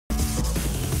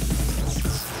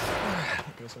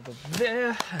goes over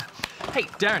there. Hey,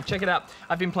 Darren, check it out.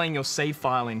 I've been playing your save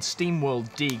file in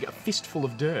SteamWorld Dig, a Fistful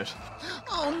of Dirt.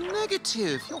 Oh,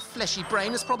 negative. Your fleshy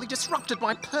brain is probably disrupted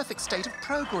by perfect state of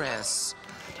progress.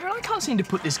 Darren, I can't seem to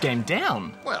put this game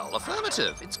down. Well,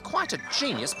 affirmative. It's quite a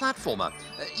genius platformer.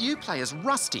 You play as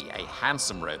Rusty, a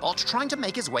handsome robot trying to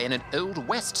make his way in an Old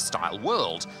West-style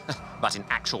world. But in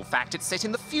actual fact, it's set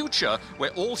in the future,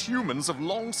 where all humans have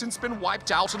long since been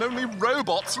wiped out and only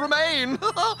robots remain.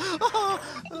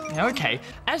 Okay,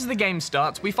 as the game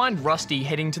starts, we find Rusty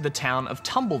heading to the town of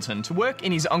Tumbleton to work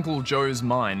in his Uncle Joe's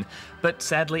mine. But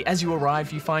sadly, as you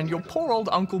arrive, you find your poor old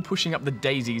uncle pushing up the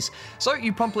daisies, so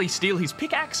you promptly steal his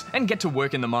pickaxe and get to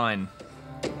work in the mine.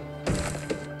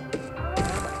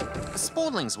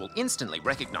 Spawnlings will instantly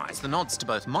recognize the nods to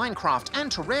both Minecraft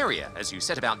and Terraria as you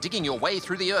set about digging your way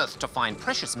through the earth to find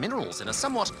precious minerals in a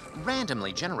somewhat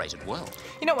randomly generated world.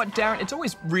 You know what, Darren? It's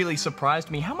always really surprised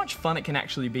me how much fun it can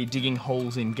actually be digging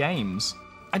holes in games.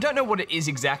 I don't know what it is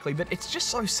exactly, but it's just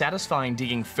so satisfying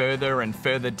digging further and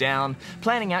further down,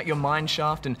 planning out your mine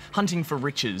shaft and hunting for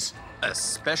riches.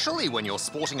 Especially when you're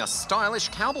sporting a stylish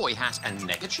cowboy hat and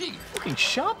neckerchief. Looking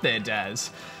sharp there, Daz.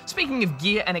 Speaking of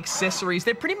gear and accessories,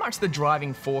 they're pretty much the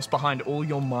driving force behind all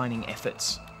your mining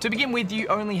efforts. To begin with, you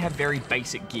only have very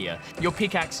basic gear. Your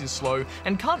pickaxe is slow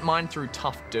and can't mine through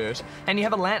tough dirt, and you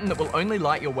have a lantern that will only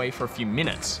light your way for a few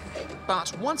minutes.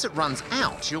 But once it runs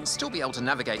out, you'll still be able to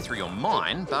navigate through your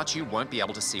mine, but you won't be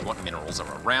able to see what minerals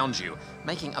are around you,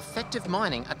 making effective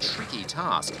mining a tricky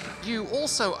task. You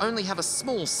also only have a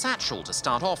small satchel to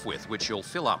start off with, which you'll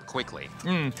fill up quickly.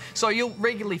 So you'll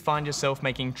regularly find yourself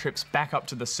making trips back up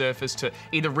to the surface to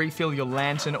either refill your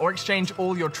lantern or exchange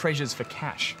all your treasures for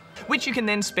cash, which you can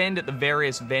then spend at the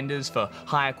various vendors for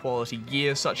higher quality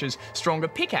gear such as stronger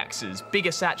pickaxes,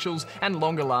 bigger satchels, and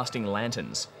longer lasting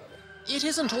lanterns. It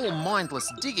isn't all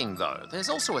mindless digging, though. There's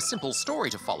also a simple story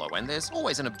to follow, and there's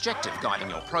always an objective guiding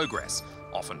your progress,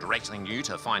 often directing you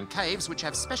to find caves which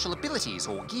have special abilities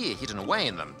or gear hidden away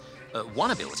in them. One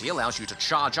ability allows you to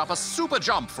charge up a super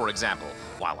jump, for example,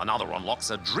 while another unlocks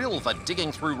a drill for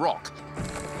digging through rock.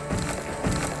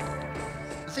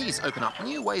 These open up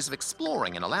new ways of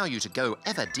exploring and allow you to go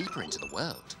ever deeper into the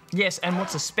world. Yes, and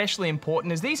what's especially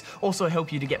important is these also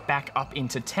help you to get back up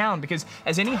into town because,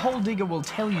 as any hole digger will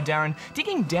tell you, Darren,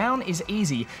 digging down is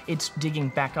easy, it's digging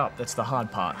back up that's the hard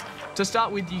part. To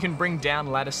start with, you can bring down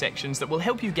ladder sections that will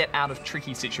help you get out of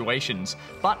tricky situations,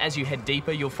 but as you head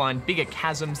deeper, you'll find bigger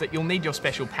chasms that you'll need your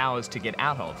special powers to get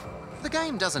out of. The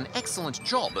game does an excellent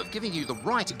job of giving you the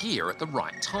right gear at the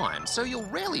right time, so you'll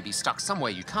rarely be stuck somewhere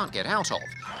you can't get out of.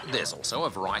 There's also a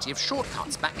variety of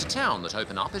shortcuts back to town that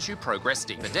open up as you progress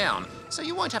deeper down, so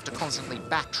you won't have to constantly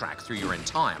backtrack through your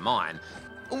entire mine.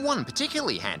 One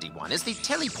particularly handy one is the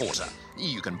teleporter.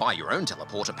 You can buy your own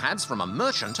teleporter pads from a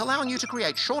merchant, allowing you to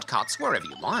create shortcuts wherever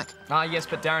you like. Yes,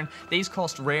 but Darren, these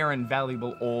cost rare and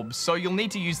valuable orbs, so you'll need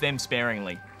to use them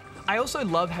sparingly. I also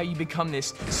love how you become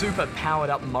this super powered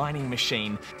up mining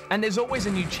machine, and there's always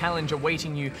a new challenge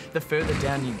awaiting you the further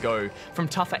down you go, from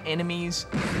tougher enemies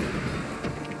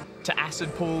to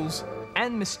acid pools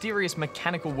and mysterious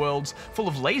mechanical worlds full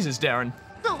of lasers, Darren.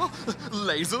 Oh,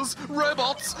 lasers,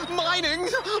 robots, mining,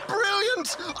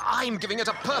 brilliant! I'm giving it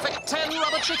a perfect 10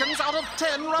 rubber chickens out of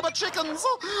 10 rubber chickens.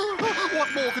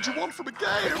 What more could you want from a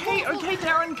game? Okay,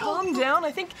 Darren, calm down.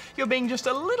 I think you're being just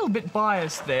a little bit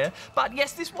biased there. But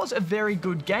yes, this was a very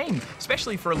good game,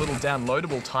 especially for a little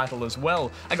downloadable title as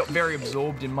well. I got very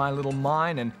absorbed in my little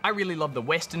mine, and I really love the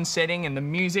Western setting and the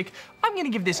music. I'm gonna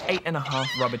give this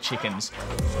 8.5 rubber chickens.